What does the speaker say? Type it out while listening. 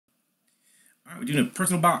Alright, we're doing a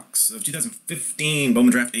personal box of 2015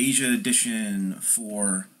 Bowman Draft Asia Edition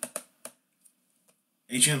for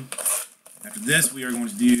HM. After this, we are going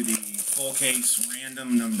to do the full case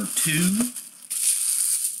random number 2.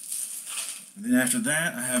 And then after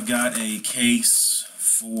that, I have got a case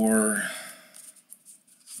for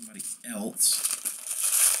somebody else.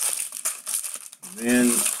 And then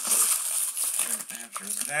after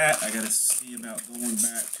that, I got to see about going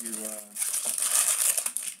back to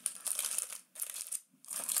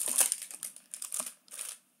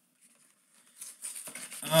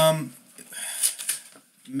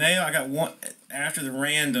mail. I got one after the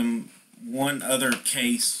random, one other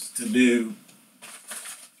case to do,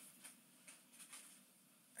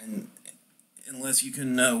 and unless you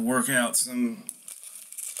can work out some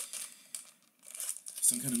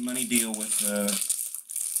kind of money deal with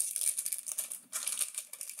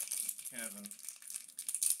Kevin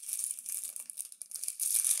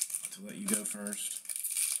to let you go first.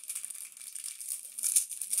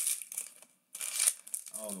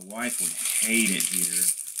 Oh, the wife would hate it here.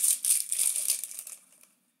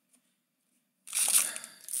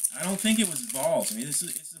 I don't think it was vault. I mean, it's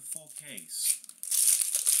a full case.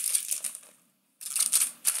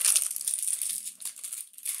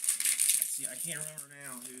 See, I can't remember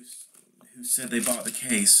now who said they bought the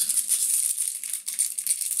case.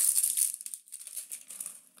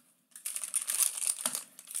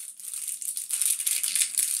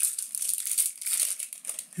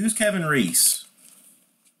 Who's Kevin Reese?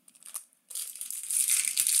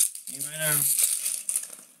 Anybody know?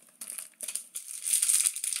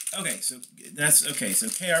 Okay, so that's okay. So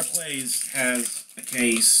KR Plays has a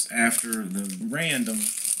case after the random,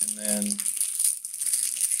 and then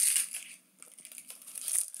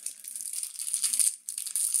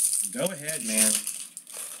go ahead, man.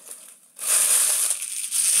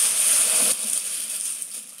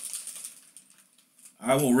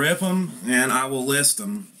 I will rip them and I will list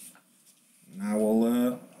them, and I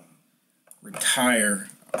will retire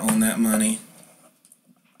on that money.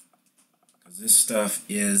 This stuff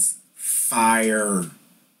is fire.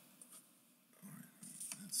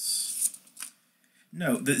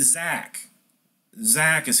 No, the Zach.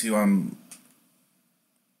 Zach is who I'm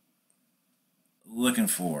looking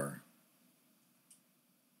for.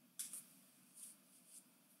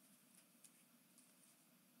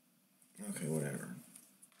 Okay, whatever.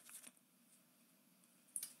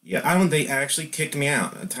 Yeah, I don't. They actually kicked me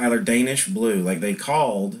out. Tyler Danish Blue. Like, they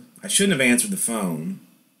called. I shouldn't have answered the phone.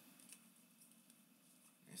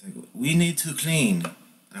 Like, we need to clean.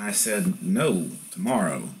 I said, no,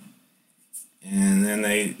 tomorrow. And then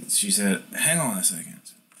she said, hang on a second.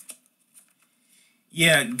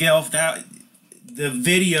 Yeah, Gelf, the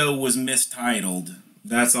video was mistitled.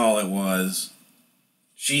 That's all it was.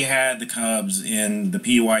 She had the Cubs in the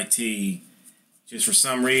PYT. Just for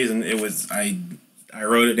some reason, it was, I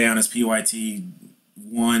wrote it down as PYT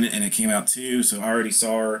 1 and it came out 2. So I already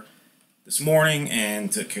saw her this morning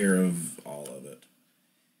and took care of all of it.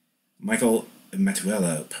 Michael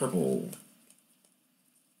Matuella, purple.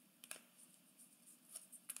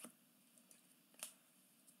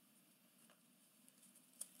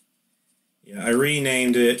 Yeah, I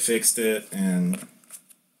renamed it, fixed it, and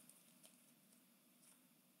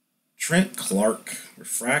Trent Clark,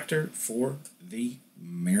 refractor for the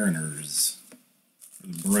Mariners. For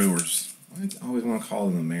the Brewers. I always want to call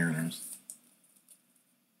them the Mariners.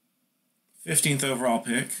 15th overall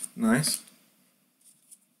pick. Nice.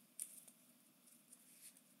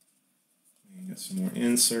 Got some more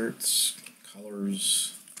inserts,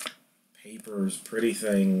 colors, papers, pretty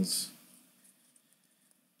things.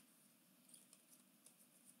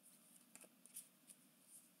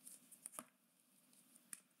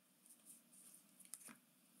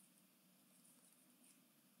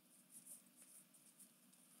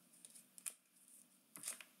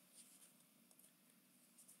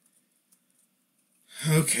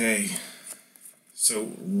 Okay,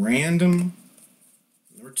 so random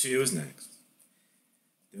number 2 is next.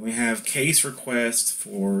 Then we have case requests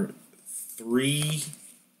for three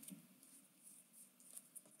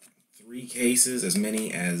cases, as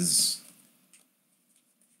many as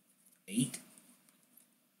 8.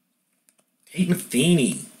 Tate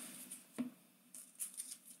Matheny,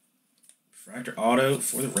 refractor auto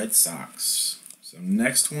for the Red Sox. So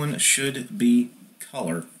next one should be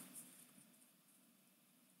color.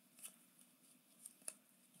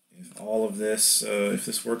 If all of this, if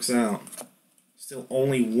this works out. Still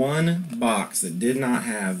only one box that did not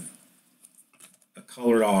have a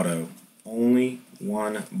colored auto. Only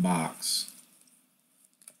one box.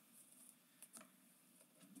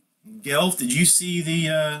 Gelf, did you see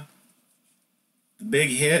the big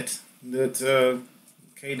hit that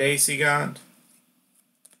K Dacey got.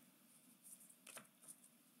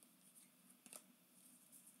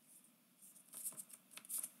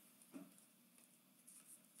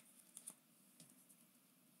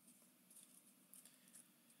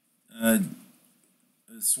 Uh,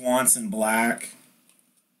 Swanson Black.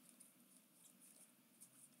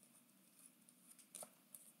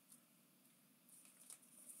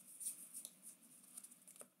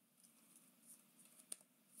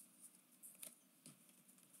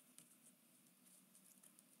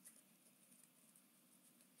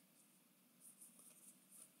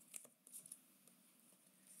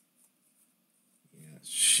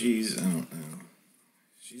 She's, I don't know.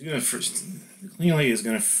 She's gonna, the clean lady is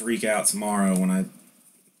gonna freak out tomorrow when I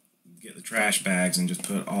get the trash bags and just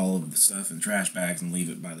put all of the stuff in trash bags and leave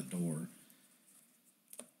it by the door.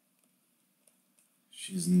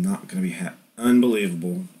 She's not gonna be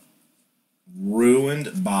unbelievable.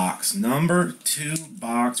 Ruined box. Number 2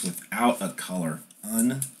 box without a color.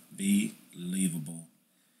 Unbelievable.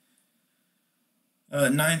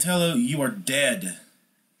 Nintello, you are dead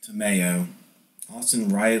to Mayo. Austin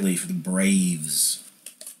Riley for the Braves.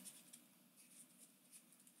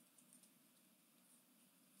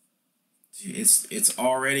 It's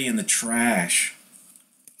already in the trash.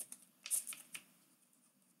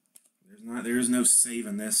 There's no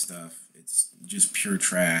saving this stuff. It's just pure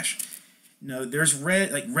trash. No, there's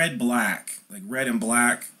red, like red black, like red and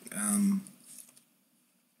black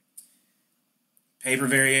paper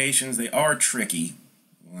variations. They are tricky.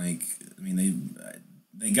 Like, I mean,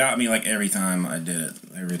 they got me like every time I did it,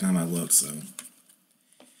 every time I looked. So,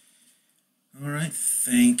 all right,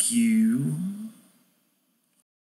 thank you.